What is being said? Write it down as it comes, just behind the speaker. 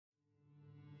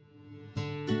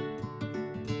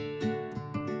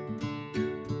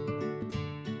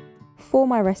For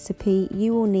my recipe,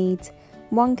 you will need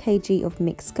 1 kg of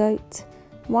mixed goat,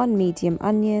 1 medium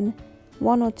onion,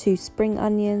 1 or 2 spring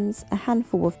onions, a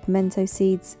handful of pimento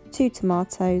seeds, 2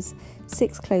 tomatoes,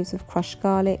 6 cloves of crushed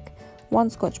garlic, 1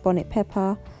 Scotch bonnet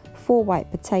pepper, 4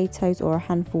 white potatoes or a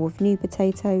handful of new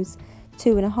potatoes,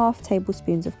 2½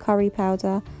 tablespoons of curry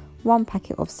powder, 1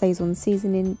 packet of Saison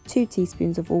seasoning, 2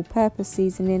 teaspoons of all-purpose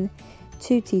seasoning,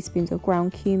 2 teaspoons of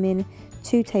ground cumin,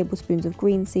 2 tablespoons of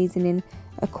green seasoning,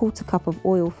 a 1/4 cup of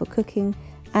oil for cooking,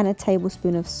 and a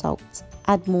tablespoon of salt.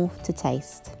 Add more to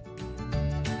taste.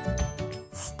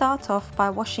 Start off by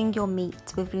washing your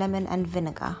meat with lemon and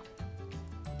vinegar.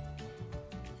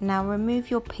 Now remove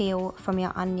your peel from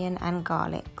your onion and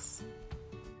garlics.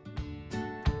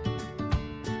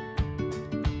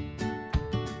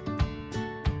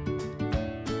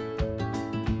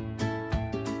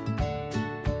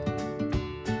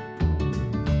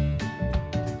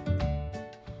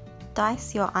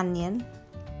 Dice your onion.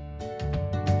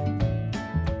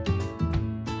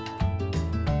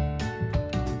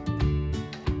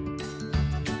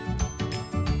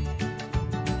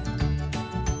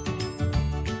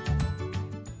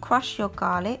 Crush your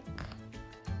garlic.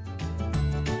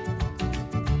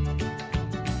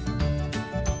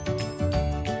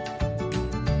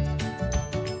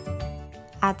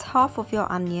 Add half of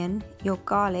your onion, your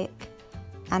garlic,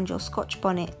 and your Scotch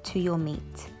bonnet to your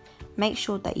meat. Make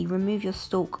sure that you remove your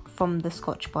stalk from the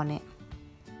Scotch bonnet.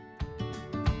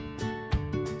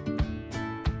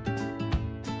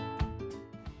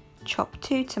 Chop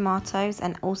 2 tomatoes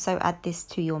and also add this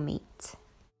to your meat.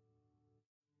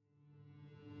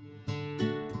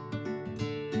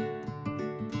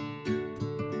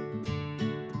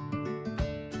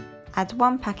 Add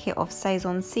 1 packet of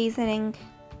Saison seasoning.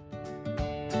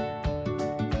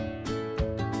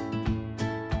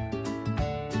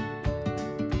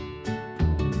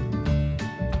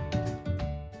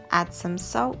 Add some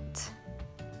salt.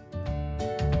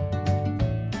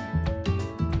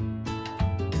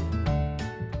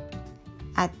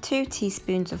 Add 2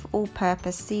 teaspoons of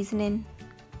all-purpose seasoning.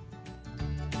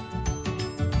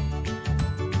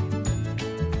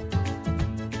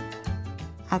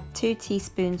 Add 2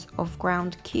 teaspoons of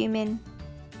ground cumin.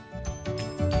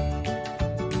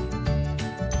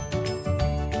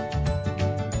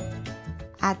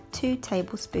 Add 2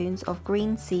 tablespoons of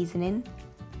green seasoning.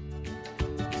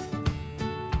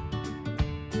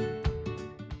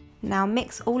 Now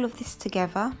mix all of this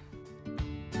together.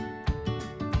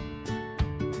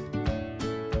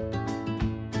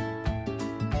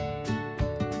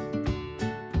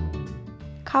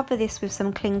 Cover this with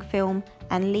some cling film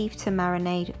and leave to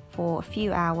marinate for a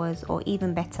few hours, or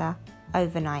even better,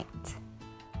 overnight.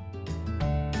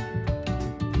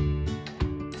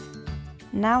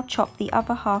 Now chop the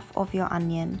other half of your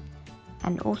onion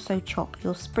and also chop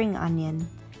your spring onion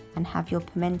and have your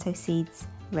pimento seeds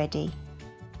ready.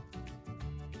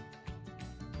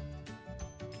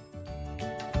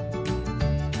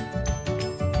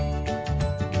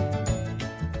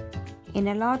 In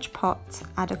a large pot,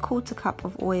 add a 1/4 cup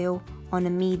of oil on a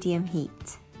medium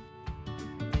heat.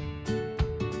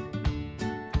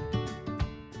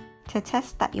 To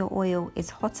test that your oil is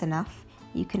hot enough,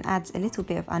 you can add a little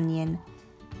bit of onion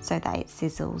so that it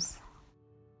sizzles.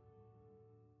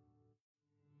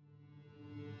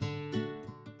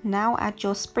 Now add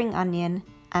your spring onion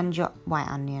and your white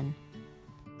onion.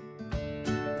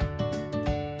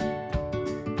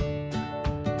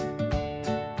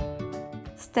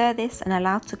 Stir this and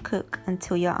allow to cook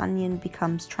until your onion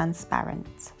becomes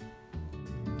transparent.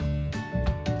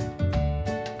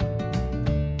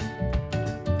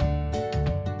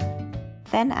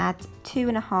 Then add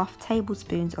 2½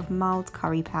 tablespoons of mild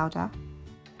curry powder.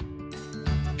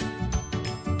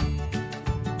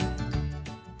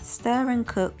 Stir and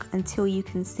cook until you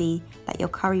can see that your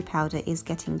curry powder is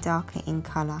getting darker in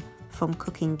colour from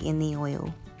cooking in the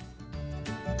oil.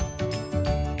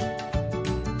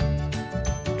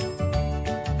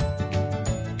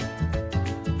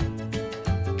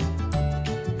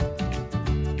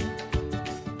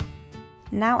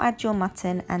 Now add your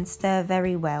mutton and stir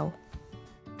very well.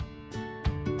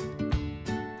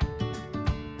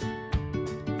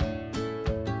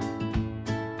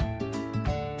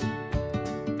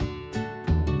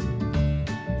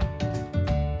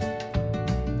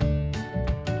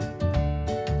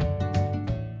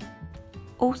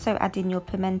 Also add in your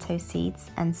pimento seeds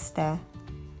and stir.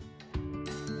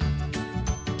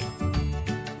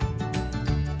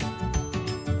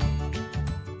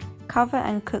 Cover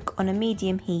and cook on a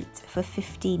medium heat for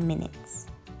 15 minutes.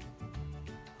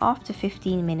 After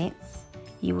 15 minutes,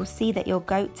 you will see that your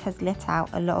goat has let out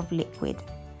a lot of liquid.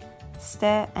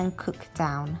 Stir and cook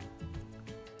down.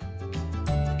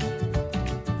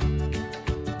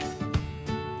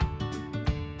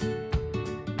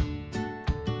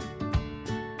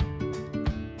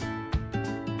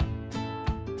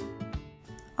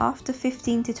 After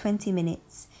 15 to 20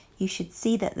 minutes, you should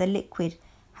see that the liquid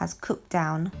has cooked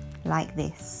down like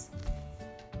this.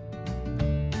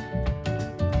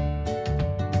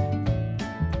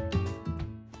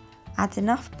 Add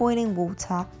enough boiling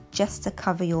water just to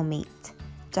cover your meat.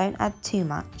 Don't add too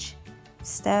much.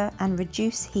 Stir and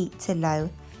reduce heat to low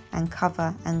and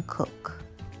cover and cook.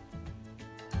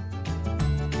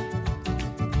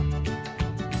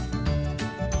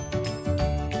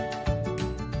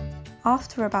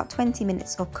 After about 20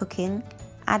 minutes of cooking,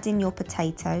 add in your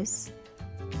potatoes.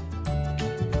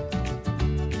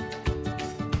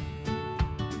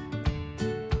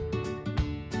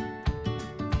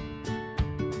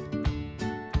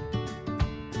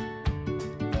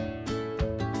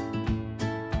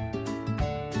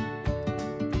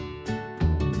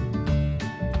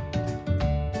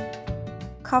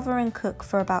 Cover and cook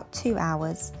for about 2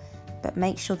 hours, but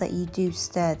make sure that you do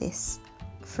stir this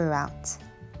throughout.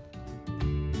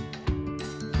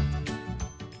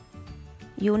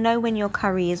 You'll know when your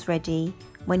curry is ready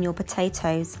when your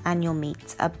potatoes and your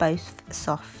meat are both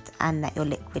soft and that your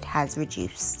liquid has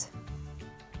reduced.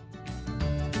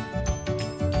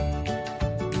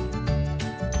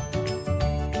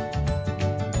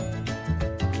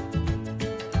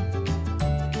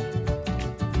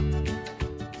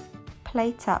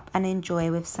 Plate up and enjoy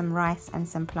with some rice and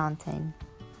some plantain.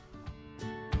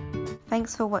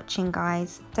 Thanks for watching,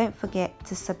 guys. Don't forget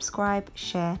to subscribe,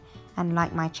 share and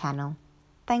like my channel.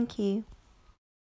 Thank you.